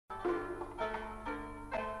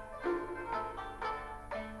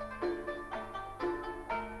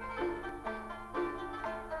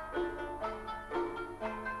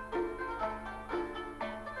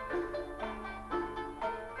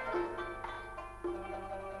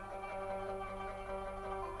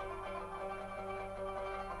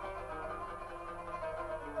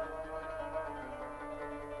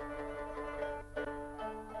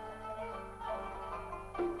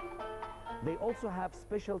They also have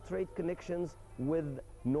special trade connections with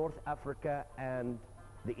North Africa and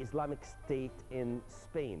the Islamic State in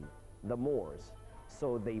Spain, the Moors.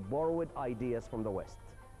 So they borrowed ideas from the West.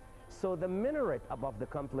 So the minaret above the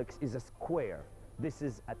complex is a square. This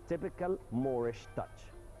is a typical Moorish touch.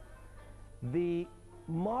 The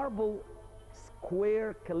marble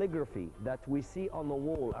square calligraphy that we see on the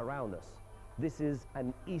wall around us, this is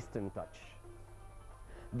an Eastern touch.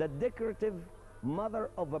 The decorative mother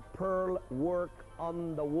of a pearl work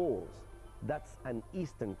on the walls, that's an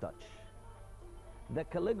Eastern touch. The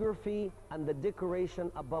calligraphy and the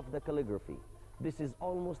decoration above the calligraphy, this is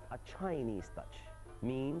almost a Chinese touch.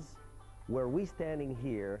 Means where we standing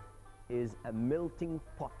here is a melting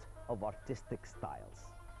pot of artistic styles.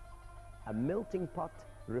 A melting pot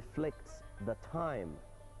reflects the time,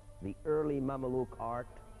 the early Mamluk art,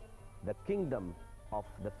 the kingdom of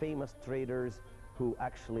the famous traders who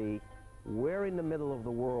actually were in the middle of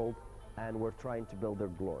the world and were trying to build their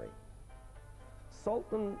glory.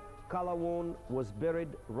 Sultan Qalawun was buried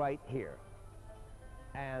right here.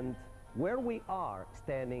 And where we are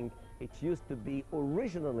standing, it used to be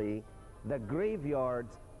originally the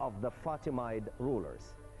graveyards of the Fatimid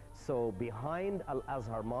rulers. So behind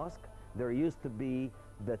Al-Azhar Mosque, there used to be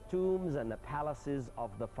the tombs and the palaces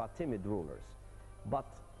of the Fatimid rulers. But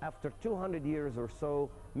after 200 years or so,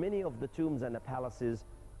 many of the tombs and the palaces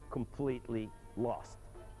completely lost.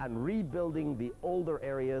 And rebuilding the older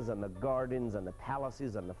areas and the gardens and the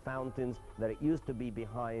palaces and the fountains that it used to be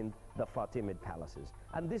behind the Fatimid palaces.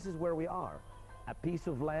 And this is where we are. A piece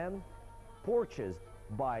of land purchased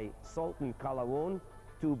by Sultan Qalawun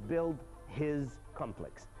to build his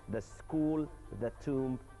complex, the school, the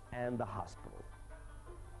tomb, and the hospital.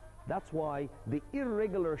 That's why the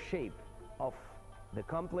irregular shape of the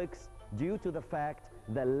complex, due to the fact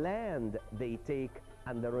the land they take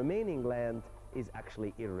and the remaining land is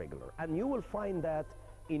actually irregular. And you will find that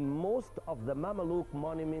in most of the Mamluk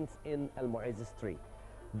monuments in Al-Mu'izz Street.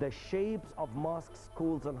 The shapes of mosques,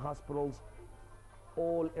 schools, and hospitals,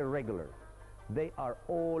 all irregular. They are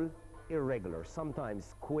all irregular, sometimes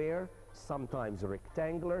square, sometimes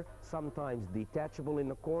rectangular, sometimes detachable in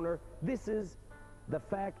the corner. This is the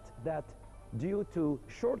fact that due to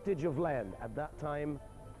shortage of land at that time,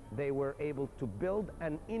 they were able to build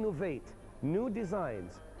and innovate new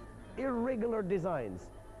designs, irregular designs.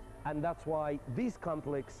 And that's why these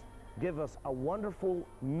complexes give us a wonderful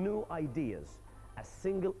new ideas. A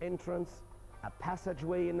single entrance, a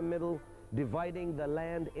passageway in the middle, dividing the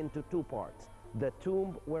land into two parts. The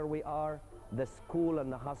tomb where we are, the school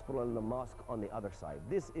and the hospital and the mosque on the other side.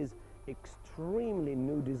 This is extremely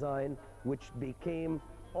new design, which became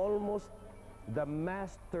almost the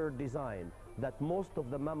master design that most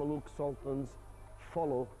of the Mamluk sultans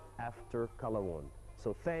follow after Qalawun.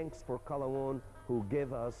 So thanks for Qalawun, who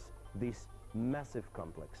gave us this massive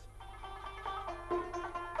complex.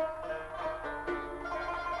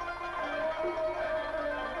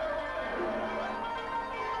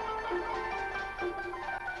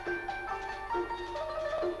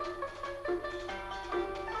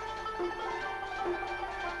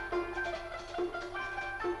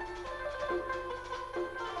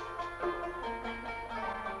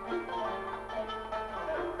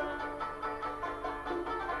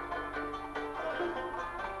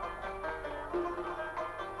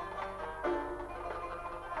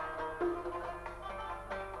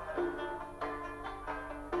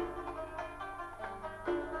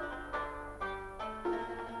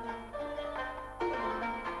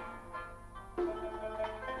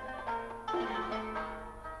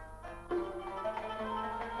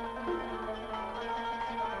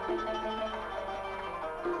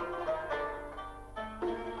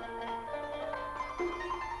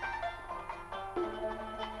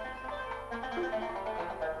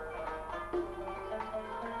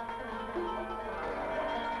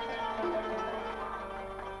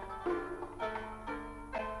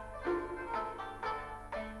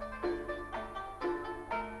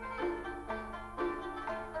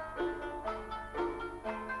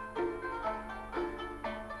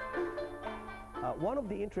 One of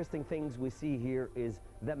the interesting things we see here is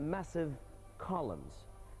the massive columns.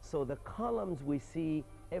 So the columns we see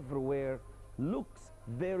everywhere looks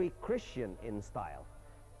very Christian in style.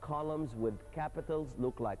 Columns with capitals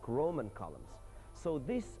look like Roman columns. So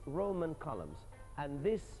these Roman columns and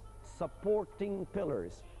this supporting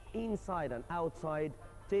pillars inside and outside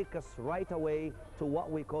take us right away to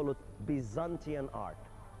what we call it Byzantine art.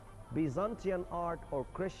 Byzantine art or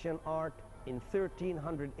Christian art in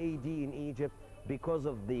 1300 AD in Egypt, because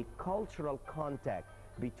of the cultural contact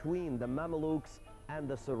between the Mamluks and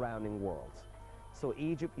the surrounding worlds. So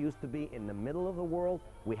Egypt used to be in the middle of the world.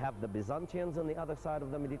 We have the Byzantines on the other side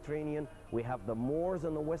of the Mediterranean. We have the Moors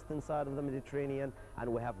on the western side of the Mediterranean.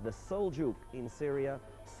 And we have the Seljuk in Syria.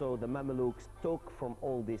 So the Mamelukes took from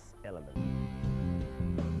all these elements.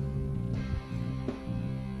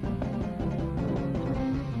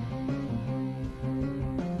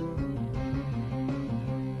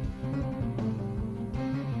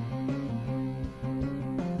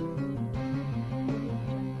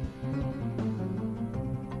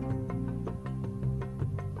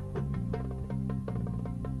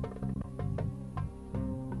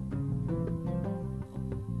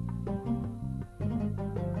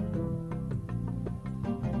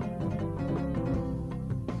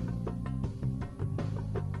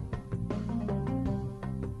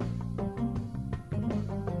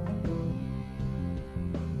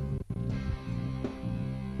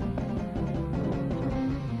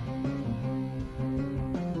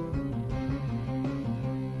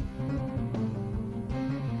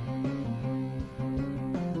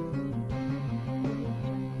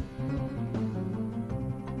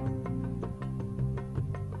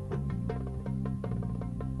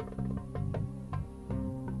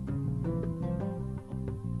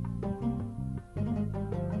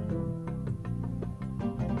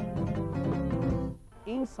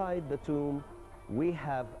 Inside the tomb, we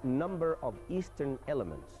have a number of Eastern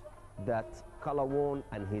elements that Qalawun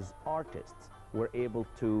and his artists were able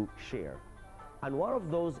to share. And one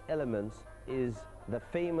of those elements is the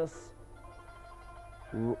famous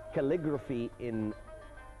calligraphy in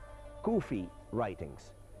Kufi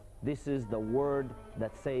writings. This is the word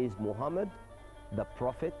that says Muhammad, the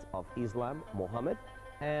prophet of Islam, Muhammad.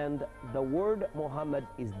 And the word Muhammad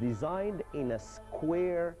is designed in a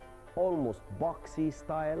square, almost boxy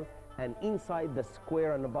style, and inside the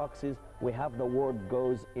square and the boxes we have the word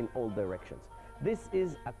goes in all directions. This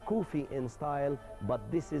is a Kufi in style, but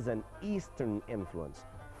this is an Eastern influence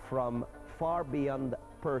from far beyond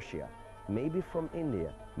Persia, maybe from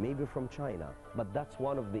India, maybe from China, but that's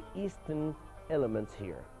one of the Eastern elements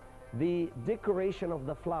here. The decoration of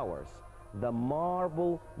the flowers, the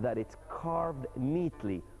marble that it's carved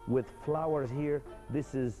neatly with flowers here,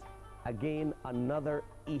 this is again another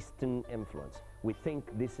Eastern influence. We think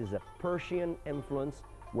this is a Persian influence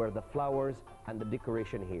where the flowers and the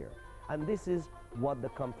decoration here. And this is what the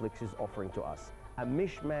complex is offering to us, a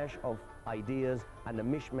mishmash of ideas and a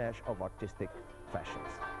mishmash of artistic fashions.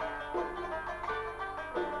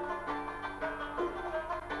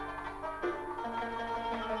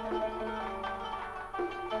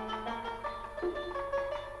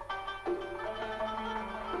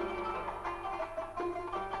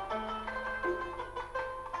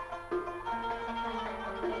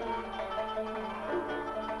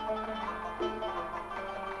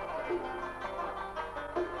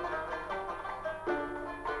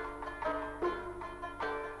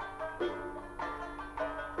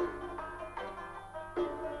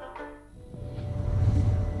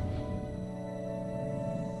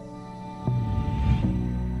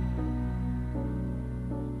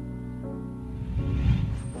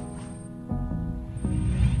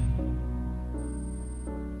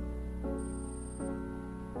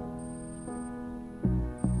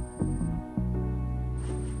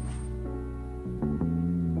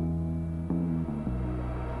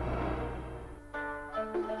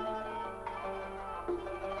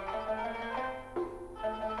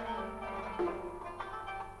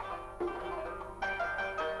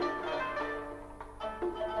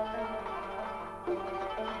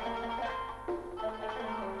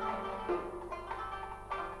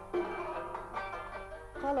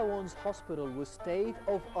 Qalawun's hospital was state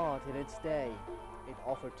of art in its day. It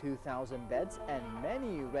offered 2,000 beds and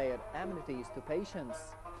many rare amenities to patients.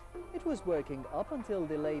 It was working up until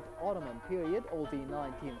the late Ottoman period or the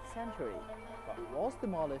 19th century, but was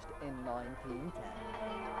demolished in 1910.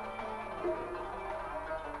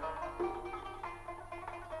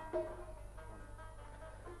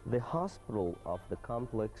 The hospital of the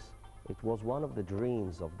complex, it was one of the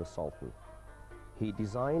dreams of the Sultan. He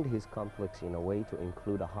designed his complex in a way to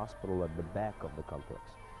include a hospital at the back of the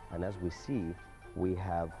complex. And as we see, we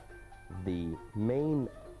have the main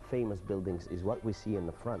famous buildings is what we see in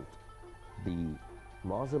the front. The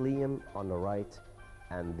mausoleum on the right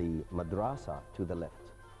and the madrasa to the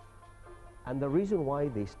left. And the reason why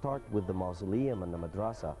they start with the mausoleum and the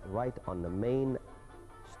madrasa right on the main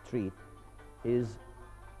street is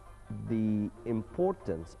the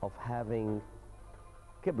importance of having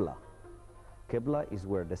Qibla. Qibla is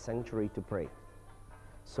where the sanctuary to pray.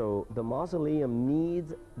 So the mausoleum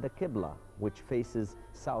needs the Qibla, which faces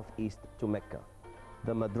southeast to Mecca.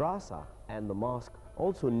 The madrasa and the mosque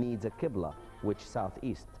also needs a Qibla, which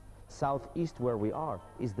southeast. Southeast where we are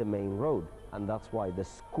is the main road, and that's why the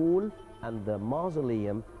school and the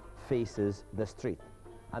mausoleum faces the street.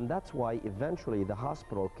 And that's why eventually the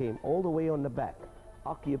hospital came all the way on the back,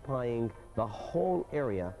 occupying the whole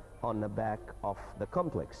area on the back of the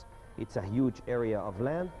complex. It's a huge area of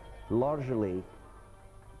land, largely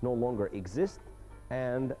no longer exists,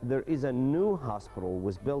 and there is a new hospital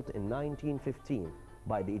was built in 1915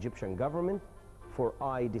 by the Egyptian government for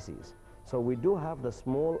eye disease. So we do have the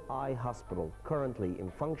small eye hospital currently in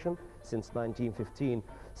function since 1915,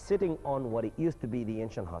 sitting on what it used to be the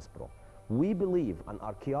ancient hospital. We believe, and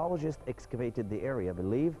archaeologists excavated the area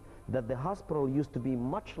believe, that the hospital used to be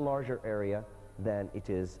much larger area than it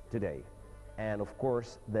is today. And of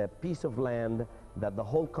course, the piece of land that the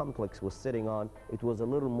whole complex was sitting on, it was a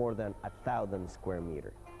little more than 1,000 square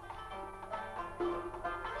meters.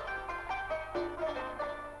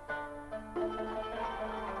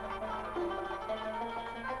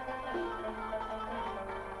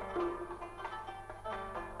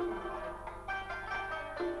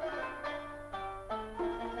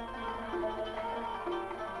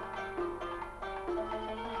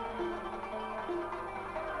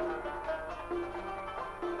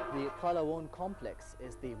 The Qalawun complex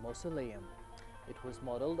is the mausoleum. It was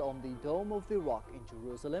modeled on the Dome of the Rock in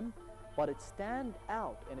Jerusalem, but it stands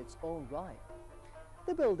out in its own right.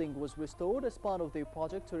 The building was restored as part of the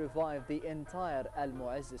project to revive the entire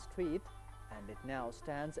Al-Mu'izz Street, and it now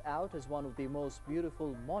stands out as one of the most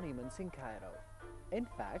beautiful monuments in Cairo. In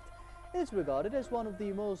fact, it is regarded as one of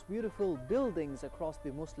the most beautiful buildings across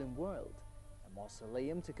the Muslim world, a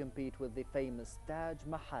mausoleum to compete with the famous Taj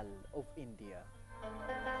Mahal of India.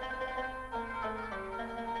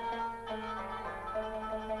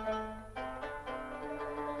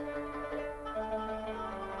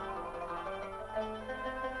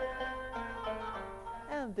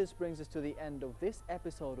 And this brings us to the end of this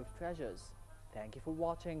episode of Treasures. Thank you for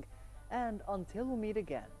watching, and until we meet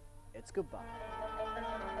again, it's goodbye.